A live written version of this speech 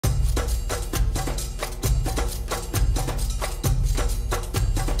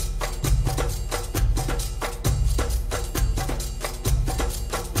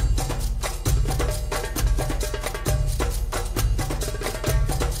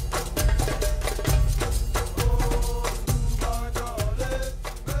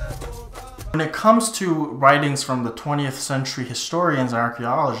When it comes to writings from the 20th century historians and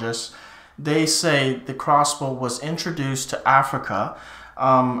archaeologists, they say the crossbow was introduced to Africa,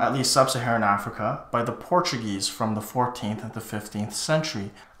 at least sub-Saharan Africa, by the Portuguese from the 14th and the 15th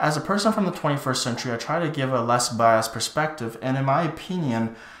century. As a person from the 21st century, I try to give a less biased perspective, and in my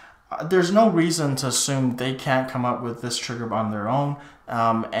opinion, there's no reason to assume they can't come up with this trigger on their own,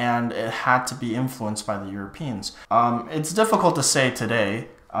 and it had to be influenced by the Europeans. It's difficult to say today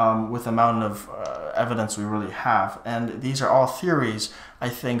with the amount of evidence we really have, and these are all theories, I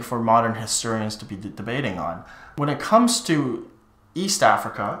think, for modern historians to be debating on. When it comes to East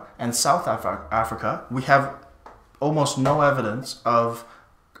Africa and South Africa, we have almost no evidence of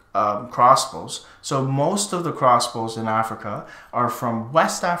crossbows. So most of the crossbows in Africa are from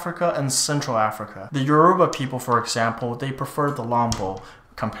West Africa and Central Africa. The Yoruba people, for example, they prefer the longbow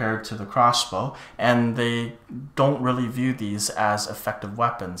compared to the crossbow, and they don't really view these as effective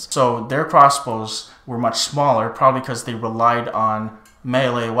weapons. So their crossbows were much smaller, probably because they relied on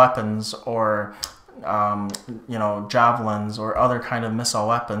melee weapons or you know, javelins or other kind of missile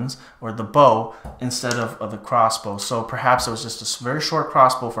weapons, or the bow instead of the crossbow. So perhaps it was just a very short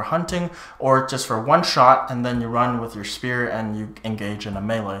crossbow for hunting, or just for one shot and then you run with your spear and you engage in a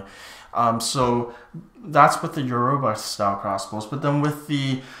melee. So that's with the Yoruba style crossbows. But then with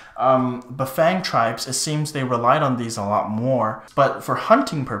the Ba-fang tribes, it seems they relied on these a lot more. But for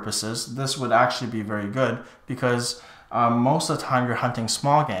hunting purposes, this would actually be very good, because most of the time you're hunting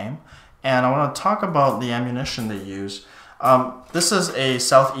small game. And I want to talk about the ammunition they use. This is a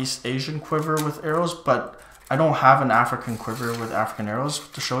Southeast Asian quiver with arrows, but I don't have an African quiver with African arrows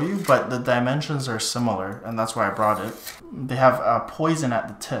to show you, but the dimensions are similar, and that's why I brought it. They have poison at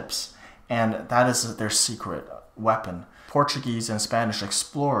the tips, and that is their secret weapon. Portuguese and Spanish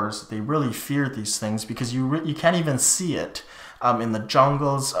explorers, they really fear these things because you can't even see it in the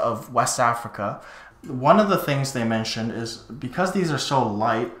jungles of West Africa. One of the things they mentioned is because these are so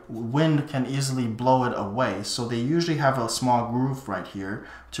light, wind can easily blow it away. So they usually have a small groove right here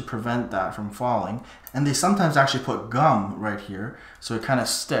to prevent that from falling. And they sometimes actually put gum right here so it kind of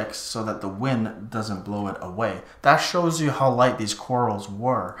sticks so that the wind doesn't blow it away. That shows you how light these corals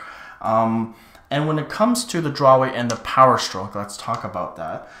were. And when it comes to the draw weight and the power stroke, let's talk about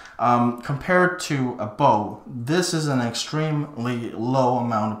that. Compared to a bow, this is an extremely low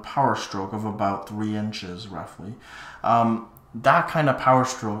amount of power stroke of about 3 inches roughly. That kind of power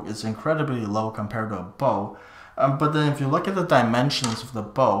stroke is incredibly low compared to a bow. But then if you look at the dimensions of the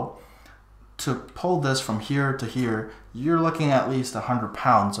bow, to pull this from here to here, you're looking at least 100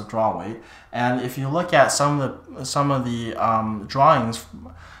 pounds of draw weight. And if you look at some of the drawings,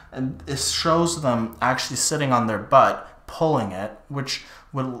 and it shows them actually sitting on their butt, pulling it, which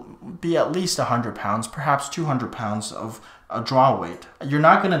would be at least 100 pounds, perhaps 200 pounds of a draw weight. You're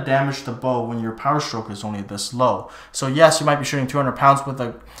not going to damage the bow when your power stroke is only this low. So yes, you might be shooting 200 pounds with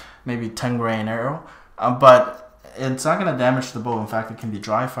a maybe 10 grain arrow, but it's not going to damage the bow. In fact, it can be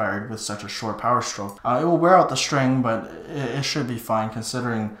dry fired with such a short power stroke. It will wear out the string, but it should be fine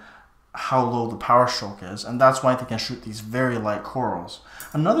considering how low the power stroke is, and that's why they can shoot these very light corals.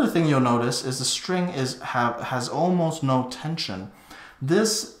 Another thing you'll notice is the string has almost no tension.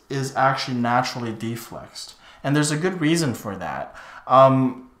 This is actually naturally deflexed, and there's a good reason for that.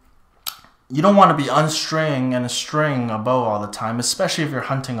 You don't want to be unstringing and string a bow all the time, especially if you're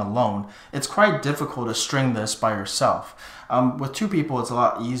hunting alone. It's quite difficult to string this by yourself. With 2 people, it's a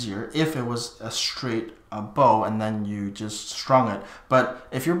lot easier if it was a straight bow and then you just strung it. But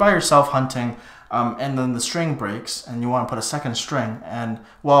if you're by yourself hunting and then the string breaks and you want to put a second string, and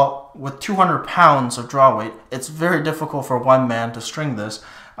well, with 200 pounds of draw weight, it's very difficult for one man to string this,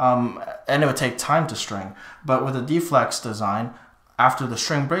 and it would take time to string. But with a deflex design, after the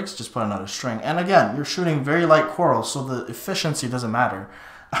string breaks, just put another string. And again, you're shooting very light corals, so the efficiency doesn't matter.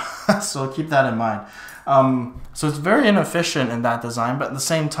 So keep that in mind. So it's very inefficient in that design, but at the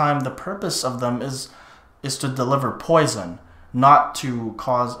same time, the purpose of them is to deliver poison, not to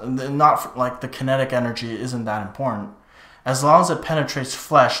cause, not like the kinetic energy isn't that important. As long as it penetrates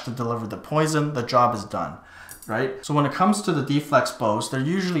flesh to deliver the poison, the job is done, right? So when it comes to the deflex bows, they're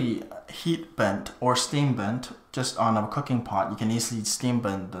usually heat bent or steam bent, just on a cooking pot. You can easily steam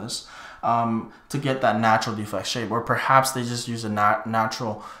bend this to get that natural deflex shape, or perhaps they just use a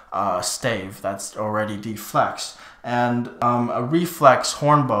natural stave that's already deflexed. And a reflex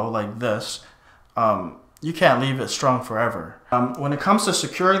horn bow like this, you can't leave it strung forever. When it comes to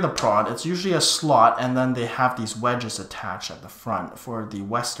securing the prod, it's usually a slot, and then they have these wedges attached at the front for the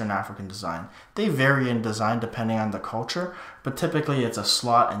Western African design. They vary in design depending on the culture, but typically it's a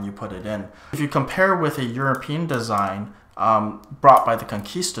slot and you put it in. If you compare with a European design brought by the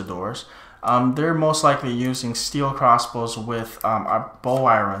conquistadors, they're most likely using steel crossbows with bow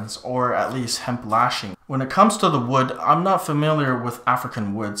irons or at least hemp lashing. When it comes to the wood, I'm not familiar with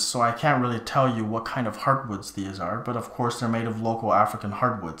African woods, so I can't really tell you what kind of hardwoods these are, but of course they're made of local African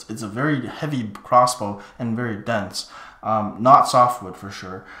hardwoods. It's a very heavy crossbow and very dense, not softwood for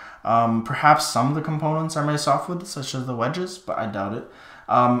sure. Perhaps some of the components are made softwood, such as the wedges, but I doubt it.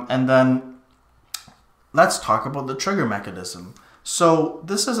 And then let's talk about the trigger mechanism. So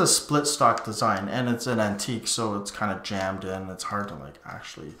this is a split stock design, and it's an antique, so it's kind of jammed in. It's hard to like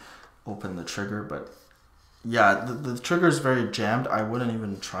actually open the trigger, but yeah, the trigger is very jammed. I wouldn't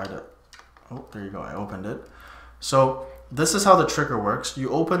even try to. Oh, there you go. I opened it. So this is how the trigger works. You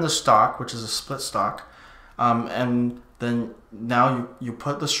open the stock, which is a split stock, and then now you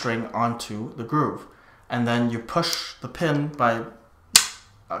put the string onto the groove, and then you push the pin by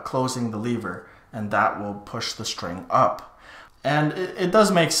closing the lever, and that will push the string up. And it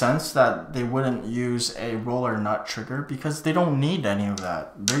does make sense that they wouldn't use a roller nut trigger because they don't need any of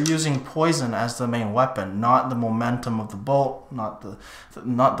that. They're using poison as the main weapon, not the momentum of the bolt, not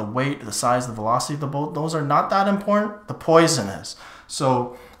the weight, the size, the velocity of the bolt. Those are not that important. The poison is.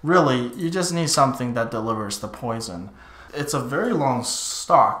 So really, you just need something that delivers the poison. It's a very long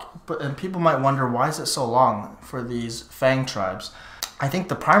stock, and people might wonder, why is it so long for these Fang tribes? I think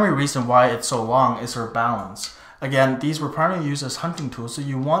the primary reason why it's so long is for balance. Again, these were primarily used as hunting tools, so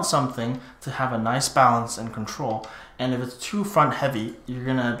you want something to have a nice balance and control. And if it's too front heavy, you're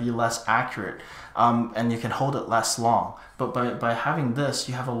gonna be less accurate, and you can hold it less long. But by having this,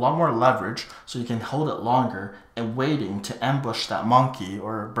 you have a lot more leverage, so you can hold it longer and waiting to ambush that monkey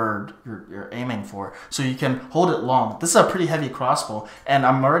or bird you're aiming for. So you can hold it long. This is a pretty heavy crossbow, and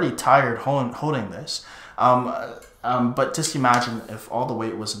I'm already tired holding this. But just imagine if all the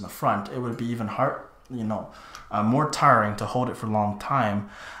weight was in the front, it would be even hard, more tiring to hold it for a long time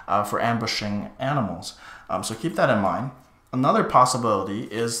for ambushing animals. So keep that in mind. Another possibility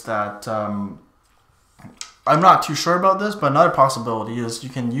is that, I'm not too sure about this, but another possibility is you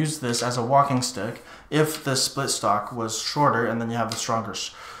can use this as a walking stick if the split stock was shorter and then you have the stronger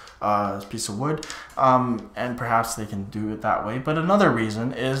piece of wood, and perhaps they can do it that way. But another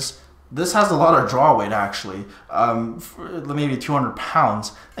reason is this has a lot of draw weight actually, maybe 200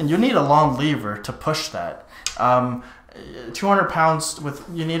 pounds, and you need a long lever to push that. 200 pounds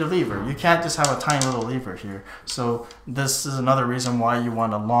you need a lever. You can't just have a tiny little lever here. So this is another reason why you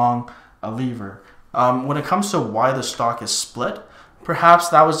want a lever. When it comes to why the stock is split, perhaps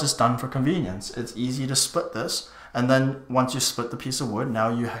that was just done for convenience. It's easy to split this, and then once you split the piece of wood, now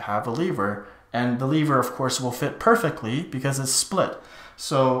you have a lever. And the lever, of course, will fit perfectly because it's split.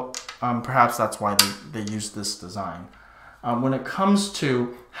 So perhaps that's why they used this design. When it comes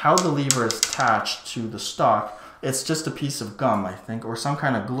to how the lever is attached to the stock, it's just a piece of gum, I think, or some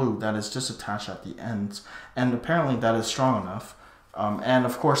kind of glue that is just attached at the ends. And apparently that is strong enough. And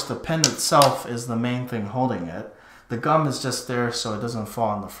of course the pin itself is the main thing holding it. The gum is just there so it doesn't fall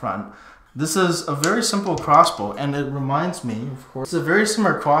on the front. This is a very simple crossbow, and it reminds me, of course, it's a very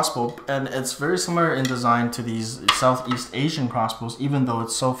similar crossbow, and it's very similar in design to these Southeast Asian crossbows, even though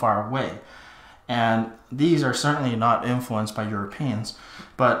it's so far away. And these are certainly not influenced by Europeans,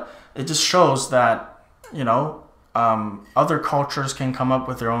 but it just shows that, other cultures can come up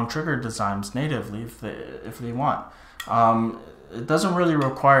with their own trigger designs natively if they want. It doesn't really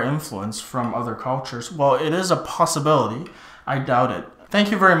require influence from other cultures. Well, it is a possibility. I doubt it. Thank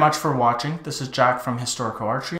you very much for watching. This is Jack from Historical Archery.